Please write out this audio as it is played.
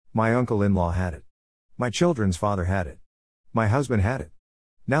My uncle-in-law had it. My children's father had it. My husband had it.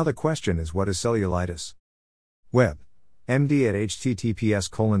 Now the question is, what is cellulitis? Web. MD at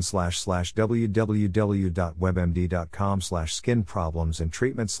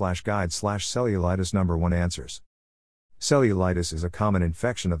https://www.webmd.com/skin-problems-and-treatment/guide/cellulitis. Number 1 answers. Cellulitis is a common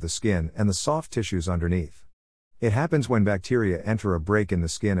infection of the skin and the soft tissues underneath. It happens when bacteria enter a break in the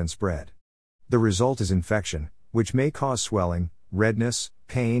skin and spread. The result is infection, which may cause swelling, redness,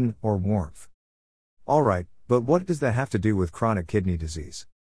 pain, or warmth. Alright, but what does that have to do with chronic kidney disease?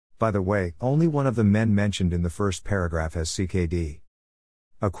 By the way, only one of the men mentioned in the first paragraph has CKD.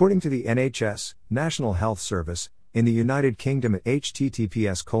 According to the NHS, National Health Service, in the United Kingdom at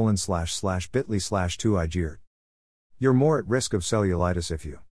https://bit.ly/2igert. You're more at risk of cellulitis if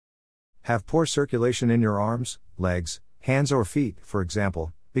you have poor circulation in your arms, legs, hands or feet, for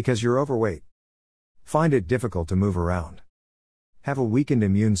example, because you're overweight. Find it difficult to move around. Have a weakened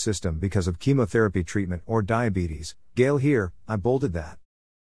immune system because of chemotherapy treatment or diabetes. Gail here, I bolded that.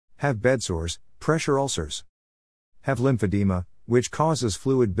 Have bedsores, pressure ulcers. Have lymphedema, which causes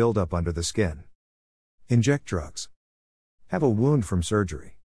fluid buildup under the skin. Inject drugs. Have a wound from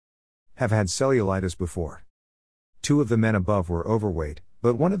surgery. Have had cellulitis before. 2 of the men above were overweight,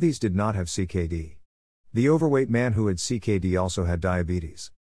 but one of these did not have CKD. The overweight man who had CKD also had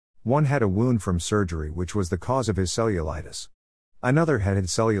diabetes. One had a wound from surgery which was the cause of his cellulitis. Another had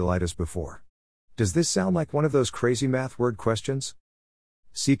cellulitis before. Does this sound like one of those crazy math word questions?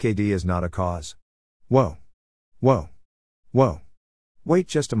 CKD is not a cause. Whoa. Whoa. Whoa. Wait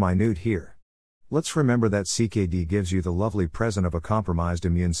just a minute here. Let's remember that CKD gives you the lovely present of a compromised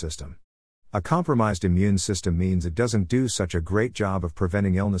immune system. A compromised immune system means it doesn't do such a great job of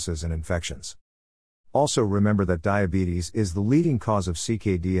preventing illnesses and infections. Also remember that diabetes is the leading cause of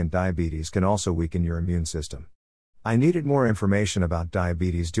CKD, and diabetes can also weaken your immune system. I needed more information about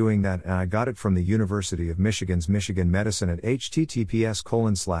diabetes doing that, and I got it from the University of Michigan's Michigan Medicine at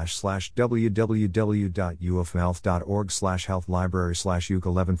https://www.ufmhealth.org/health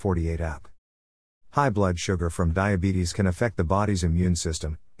library/UC1148 app. High blood sugar from diabetes can affect the body's immune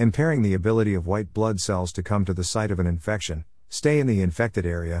system, impairing the ability of white blood cells to come to the site of an infection, stay in the infected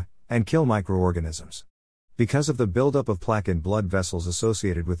area, and kill microorganisms. Because of the buildup of plaque in blood vessels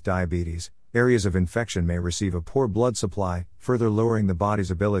associated with diabetes, areas of infection may receive a poor blood supply, further lowering the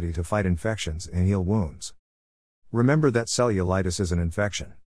body's ability to fight infections and heal wounds. Remember that cellulitis is an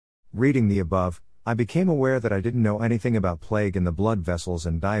infection. Reading the above, I became aware that I didn't know anything about plague in the blood vessels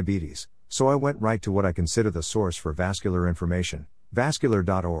and diabetes, so I went right to what I consider the source for vascular information,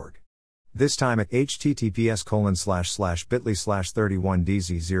 vascular.org. This time at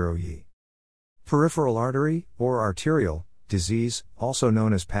https://bit.ly/31dz0ye. Peripheral artery, or arterial, disease, also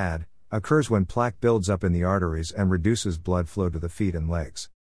known as PAD, occurs when plaque builds up in the arteries and reduces blood flow to the feet and legs.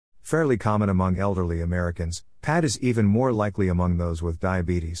 Fairly common among elderly Americans, PAD is even more likely among those with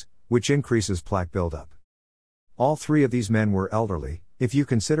diabetes, which increases plaque buildup. All 3 of these men were elderly, if you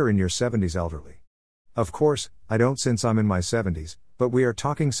consider in your 70s elderly. Of course, I don't since I'm in my 70s, but we are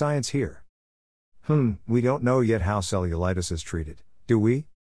talking science here. We don't know yet how cellulitis is treated, do we?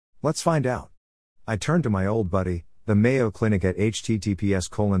 Let's find out. I turned to my old buddy, the Mayo Clinic at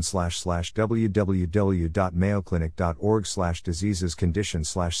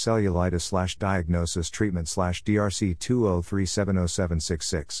https://www.mayoClinic.org/diseases-conditions/cellulitis/diagnosis-treatment/DRC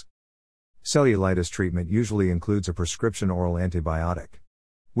 2037076. Cellulitis treatment usually includes a prescription oral antibiotic.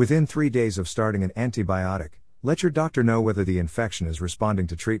 Within 3 days of starting an antibiotic, let your doctor know whether the infection is responding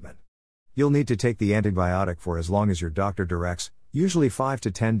to treatment. You'll need to take the antibiotic for as long as your doctor directs, usually 5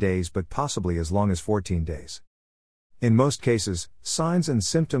 to 10 days, but possibly as long as 14 days. In most cases, signs and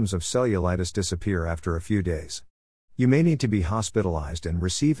symptoms of cellulitis disappear after a few days. You may need to be hospitalized and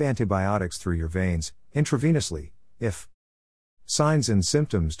receive antibiotics through your veins, intravenously, if signs and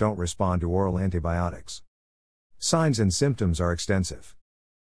symptoms don't respond to oral antibiotics. Signs and symptoms are extensive.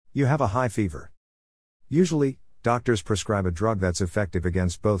 You have a high fever. Usually, doctors prescribe a drug that's effective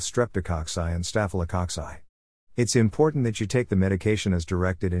against both streptococci and staphylococci. It's important that you take the medication as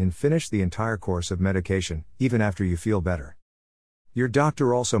directed and finish the entire course of medication, even after you feel better. Your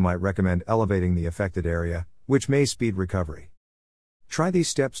doctor also might recommend elevating the affected area, which may speed recovery. Try these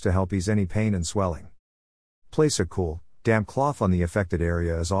steps to help ease any pain and swelling. Place a cool, damp cloth on the affected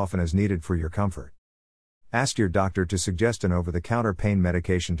area as often as needed for your comfort. Ask your doctor to suggest an over-the-counter pain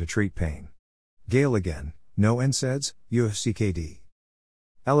medication to treat pain. Gail again, no NSAIDs, you have CKD.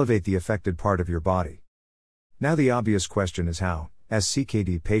 Elevate the affected part of your body. Now the obvious question is how, as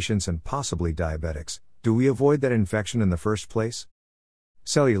CKD patients and possibly diabetics, do we avoid that infection in the first place?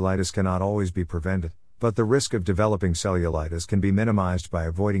 Cellulitis cannot always be prevented, but the risk of developing cellulitis can be minimized by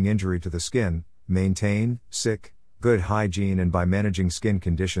avoiding injury to the skin, maintain good hygiene, and by managing skin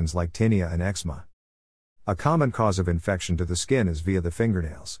conditions like tinea and eczema. A common cause of infection to the skin is via the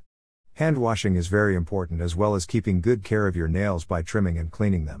fingernails. Hand washing is very important, as well as keeping good care of your nails by trimming and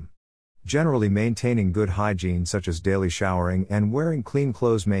cleaning them. Generally, maintaining good hygiene such as daily showering and wearing clean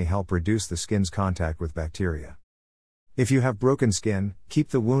clothes may help reduce the skin's contact with bacteria. If you have broken skin, keep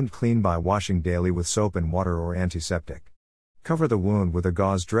the wound clean by washing daily with soap and water or antiseptic. Cover the wound with a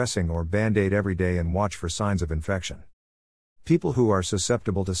gauze dressing or Band-Aid every day and watch for signs of infection. People who are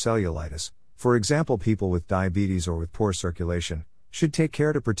susceptible to cellulitis, for example people with diabetes or with poor circulation, should take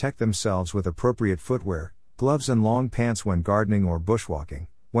care to protect themselves with appropriate footwear, gloves and long pants when gardening or bushwalking,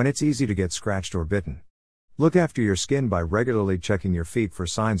 when it's easy to get scratched or bitten. Look after your skin by regularly checking your feet for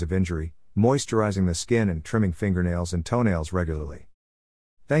signs of injury, moisturizing the skin and trimming fingernails and toenails regularly.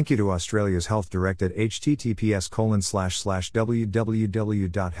 Thank you to Australia's Health Direct at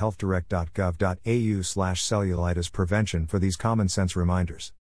https://www.healthdirect.gov.au/cellulitis prevention for these common sense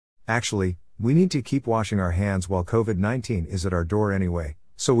reminders. Actually, we need to keep washing our hands while COVID-19 is at our door anyway,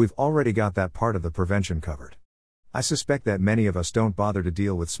 so we've already got that part of the prevention covered. I suspect that many of us don't bother to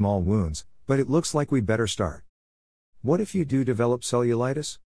deal with small wounds, but it looks like we'd better start. What if you do develop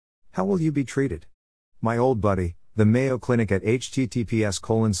cellulitis? How will you be treated? My old buddy, the Mayo Clinic at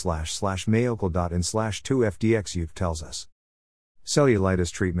https://mayocal.in/2fdxuve tells us.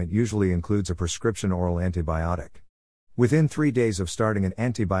 Cellulitis treatment usually includes a prescription oral antibiotic. Within 3 days of starting an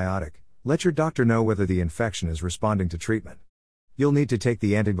antibiotic, let your doctor know whether the infection is responding to treatment. You'll need to take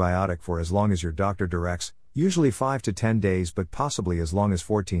the antibiotic for as long as your doctor directs, usually 5 to 10 days but possibly as long as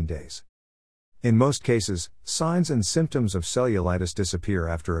 14 days. In most cases, signs and symptoms of cellulitis disappear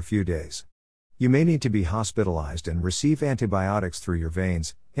after a few days. You may need to be hospitalized and receive antibiotics through your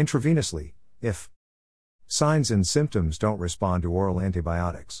veins, intravenously, if signs and symptoms don't respond to oral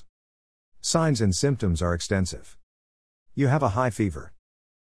antibiotics. Signs and symptoms are extensive. You have a high fever.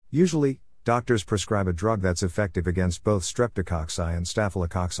 Usually, doctors prescribe a drug that's effective against both streptococci and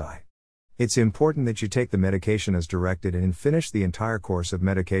staphylococci. It's important that you take the medication as directed and finish the entire course of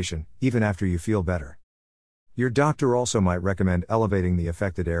medication, even after you feel better. Your doctor also might recommend elevating the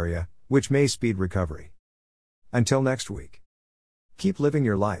affected area, which may speed recovery. Until next week. Keep living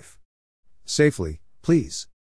your life safely, please.